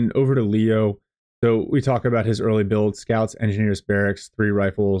 And then over to Leo. So we talk about his early build: scouts, engineers, barracks, 3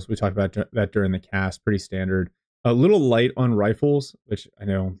 rifles. We talked about that during the cast, pretty standard. A little light on rifles, which I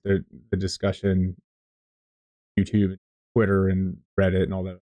know the discussion, YouTube, Twitter, and Reddit, and all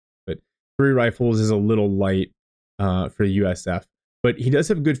that. But 3 rifles is a little light for USF. But he does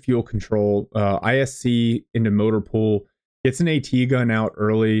have good fuel control. ISC into motor pool, gets an AT gun out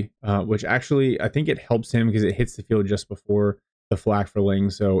early, which actually I think it helps him because it hits the field just before the flak for Ling,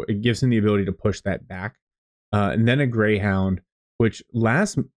 so it gives him the ability to push that back. And then a Greyhound, which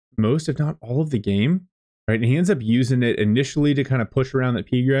lasts most, if not all, of the game, right? And he ends up using it initially to kind of push around the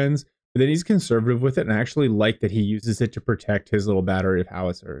P-Grens, but then he's conservative with it, and I actually like that he uses it to protect his little battery of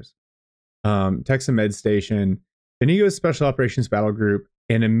howitzers. Techs a med station. Then he goes Special Operations Battlegroup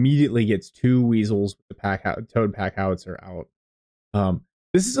and immediately gets 2 weasels with the towed pack howitzer out.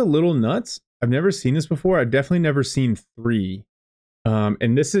 This is a little nuts. I've never seen this before. I've definitely never seen 3.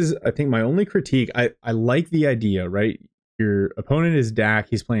 And this is, I think, my only critique. I like the idea, right? Your opponent is DAK.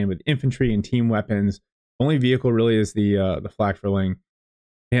 He's playing with infantry and team weapons. The only vehicle really is the flak for Ling.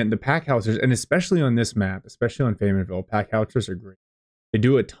 And the pack howitzers, and especially on this map, especially on Faymonville, pack howitzers are great. They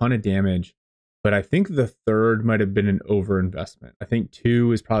do a ton of damage. But I think the 3rd might have been an overinvestment. I think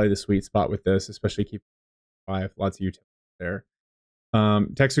 2 is probably the sweet spot with this, especially keep 5, lots of utility there.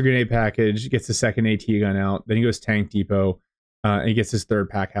 Texter grenade package, gets the 2nd AT gun out. Then he goes tank depot, and he gets his 3rd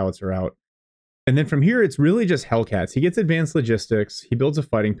pack howitzer out. And then from here, it's really just Hellcats. He gets advanced logistics. He builds a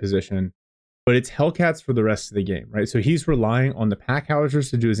fighting position, but it's Hellcats for the rest of the game, right? So he's relying on the pack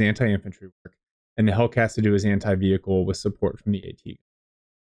howitzers to do his anti-infantry work and the Hellcats to do his anti-vehicle with support from the AT.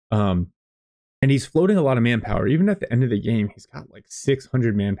 And he's floating a lot of manpower. Even at the end of the game, he's got like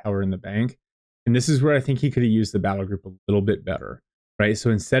 600 manpower in the bank. And this is where I think he could have used the battle group a little bit better, right? So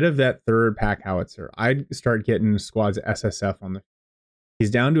instead of that 3rd pack howitzer, I'd start getting squads of SSF on the.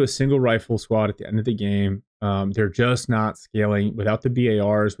 He's down to a single rifle squad at the end of the game. They're just not scaling. Without the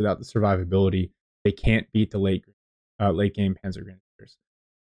BARs, without the survivability, they can't beat the late game Panzer Grenadiers.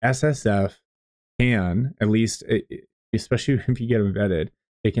 SSF can, at least, especially if you get them vetted,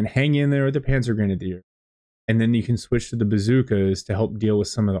 they can hang in there with the Panzer Grenadier, and then you can switch to the bazookas to help deal with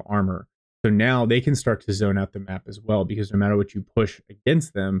some of the armor. So now they can start to zone out the map as well, because no matter what you push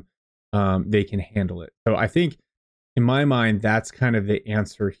against them, they can handle it. So I think, in my mind, that's kind of the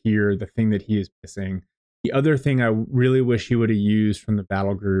answer here, the thing that he is missing. The other thing I really wish he would have used from the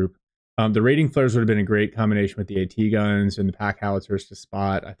battle group, the raiding flares would have been a great combination with the AT guns and the pack howitzers to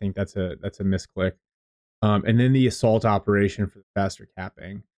spot. I think that's a misclick. And then the assault operation for the faster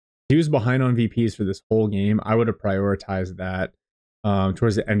capping. He was behind on VPs for this whole game. I would have prioritized that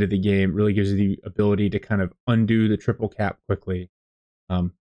towards the end of the game. Really gives you the ability to kind of undo the triple cap quickly.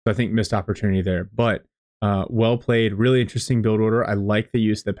 So I think missed opportunity there. But well played. Really interesting build order. I like the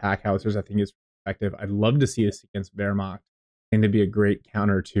use of the pack howitzers. I think it's effective. I'd love to see this against Wehrmacht. I think it'd be a great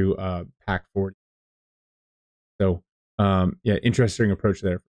counter to pack 40. So yeah, interesting approach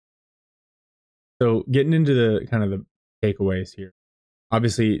there. So getting into the kind of the takeaways here,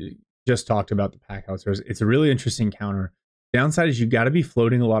 obviously just talked about the pack howitzers. It's a really interesting counter. Downside is you got to be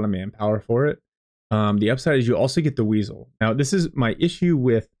floating a lot of manpower for it. The upside is you also get the weasel. Now this is my issue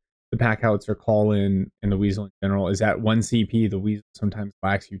with the pack howitzer call in and the weasel in general, is at 1 CP the weasel sometimes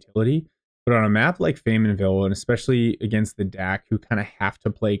lacks utility. But on a map like Faymonville, and especially against the DAK, who kind of have to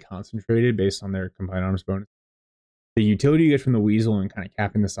play concentrated based on their combined arms bonus, the utility you get from the weasel and kind of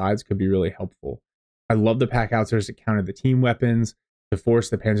capping the sides could be really helpful. I love the pack howitzers to counter the team weapons, to force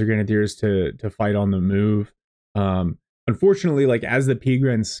the Panzer Grenadiers to fight on the move. Unfortunately, like as the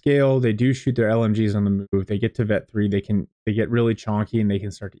P-Grens scale, they do shoot their LMGs on the move. They get to Vet 3, they get really chonky and they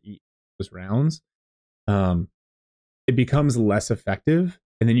can start to eat those rounds. It becomes less effective,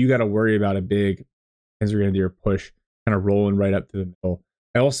 and then you got to worry about a big Panzer Grenadier push kind of rolling right up to the middle.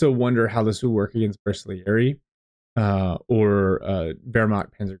 I also wonder how this would work against Bristolieri or Wehrmacht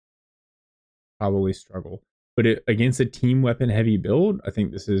Panzer. Probably struggle, but against a team weapon heavy build, I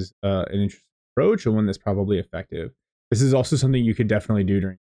think this is an interesting approach and one that's probably effective. This is also something you could definitely do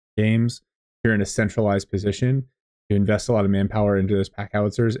during games. If you're in a centralized position, you invest a lot of manpower into those pack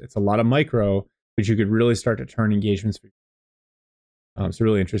howitzers. It's a lot of micro, but you could really start to turn engagements. So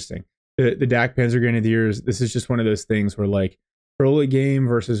really interesting. The DAK Panzer Grenadiers, this is just one of those things where like early game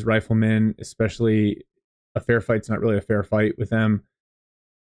versus riflemen, especially a fair fight's not really a fair fight with them.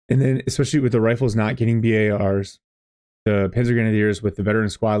 And then, especially with the rifles not getting BARs, the Panzer Grenadiers with the veteran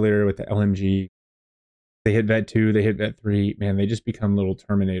squad leader, with the LMG, they hit Vet 2, they hit Vet 3, man, they just become little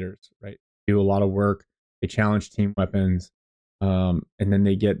Terminators, right? They do a lot of work, they challenge team weapons, and then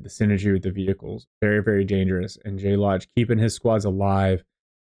they get the synergy with the vehicles. Very, very dangerous. And JLODGE keeping his squads alive,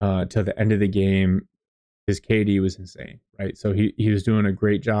 till the end of the game, his KD was insane, right? So he was doing a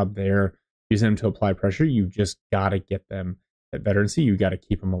great job there, using them to apply pressure. You just got to get them at veterancy. You got to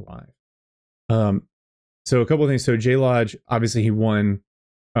keep them alive. So a couple of things. So JLODGE, obviously he won.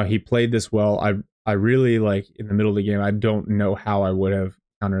 He played this well. I really like in the middle of the game. I don't know how I would have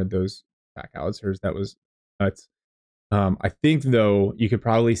countered those back howitzers. That was nuts. I think though you could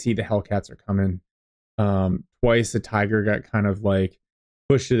probably see the Hellcats are coming. Twice the Tiger got kind of like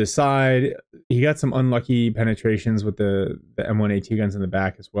pushed to the side. He got some unlucky penetrations with the M1 AT guns in the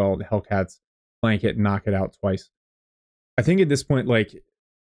back as well. The Hellcats flank it and knock it out twice. I think at this point, like,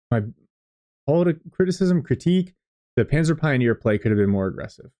 my call it a criticism, critique, the Panzer Pioneer play could have been more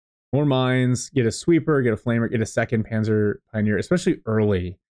aggressive. More mines, get a sweeper, get a flamer, get a second Panzer Pioneer, especially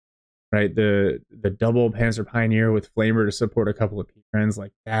early, right? The double Panzer Pioneer with flamer to support a couple of P-Friends,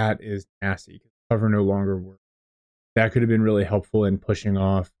 like that is nasty. Cover no longer works. That could have been really helpful in pushing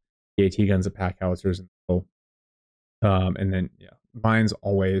off the AT guns of pack howitzers and and then mines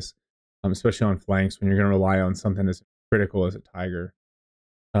always, especially on flanks when you're going to rely on something as critical as a Tiger.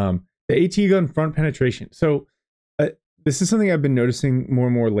 The AT gun front penetration. So this is something I've been noticing more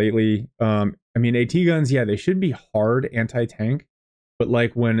and more lately. I mean, AT guns, they should be hard anti-tank, but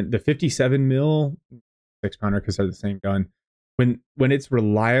like when the 57 mil 6-pounder, because they're the same gun, when it's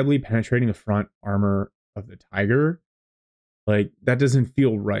reliably penetrating the front armor of the Tiger, like that doesn't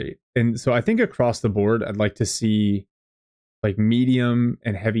feel right. And so I think across the board, I'd like to see like medium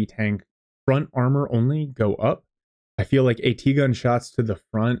and heavy tank front armor only go up. I feel like AT gun shots to the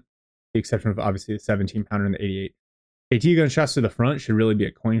front, the exception of obviously the 17-pounder and the 88. AT gun shots to the front should really be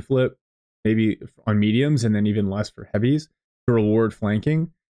a coin flip, maybe on mediums and then even less for heavies to reward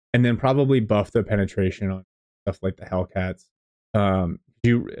flanking, and then probably buff the penetration on stuff like the Hellcats.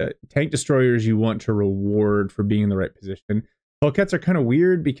 Tank destroyers you want to reward for being in the right position. Hellcats are kind of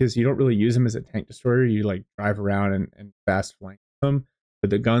weird because you don't really use them as a tank destroyer. You like drive around and fast flank them, but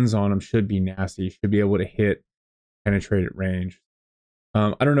the guns on them should be nasty. You should be able to hit penetrate at range.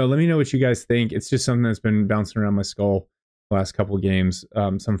 I don't know. Let me know what you guys think. It's just something that's been bouncing around my skull the last couple of games.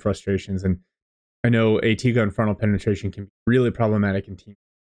 Some frustrations, and I know AT gun frontal penetration can be really problematic and teams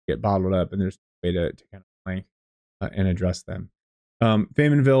get bottled up, and there's a way to kind of flank and address them.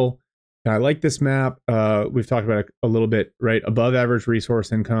 Faymonville, I like this map. We've talked about it a little bit, right? Above average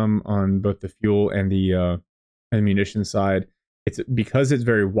resource income on both the fuel and the ammunition side. It's because it's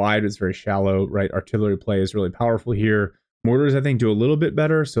very wide, it's very shallow, right? Artillery play is really powerful here. Mortars, I think, do a little bit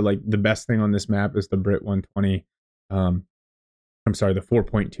better. So like the best thing on this map is the Brit 120. I'm sorry, the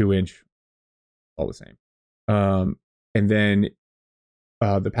 4.2 inch, all the same. And then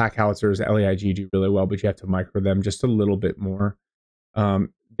the pack howitzers, LAIG do really well, but you have to micro them just a little bit more. The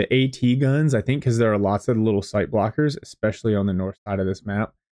AT guns, I think, because there are lots of little sight blockers, especially on the north side of this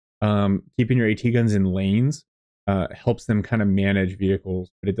map. Keeping your AT guns in lanes helps them kind of manage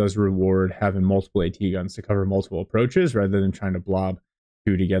vehicles, but it does reward having multiple AT guns to cover multiple approaches rather than trying to blob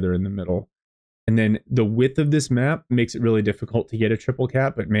two together in the middle. And then the width of this map makes it really difficult to get a triple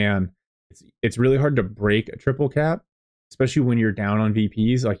cap, but man, it's really hard to break a triple cap, especially when you're down on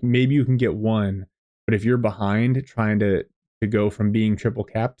VPs. Like maybe you can get one, but if you're behind trying to go from being triple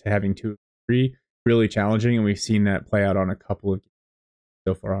cap to having 2 or 3, really challenging, and we've seen that play out on a couple of games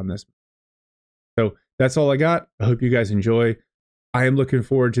so far on this. So that's all I got. I hope you guys enjoy. I am looking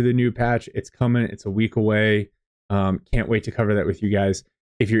forward to the new patch. It's coming. It's a week away. Can't wait to cover that with you guys.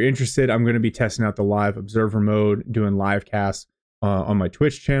 If you're interested, I'm going to be testing out the live observer mode, doing live casts on my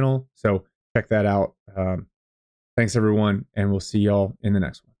Twitch channel. So check that out. Thanks everyone, and we'll see y'all in the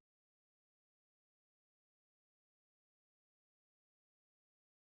next one.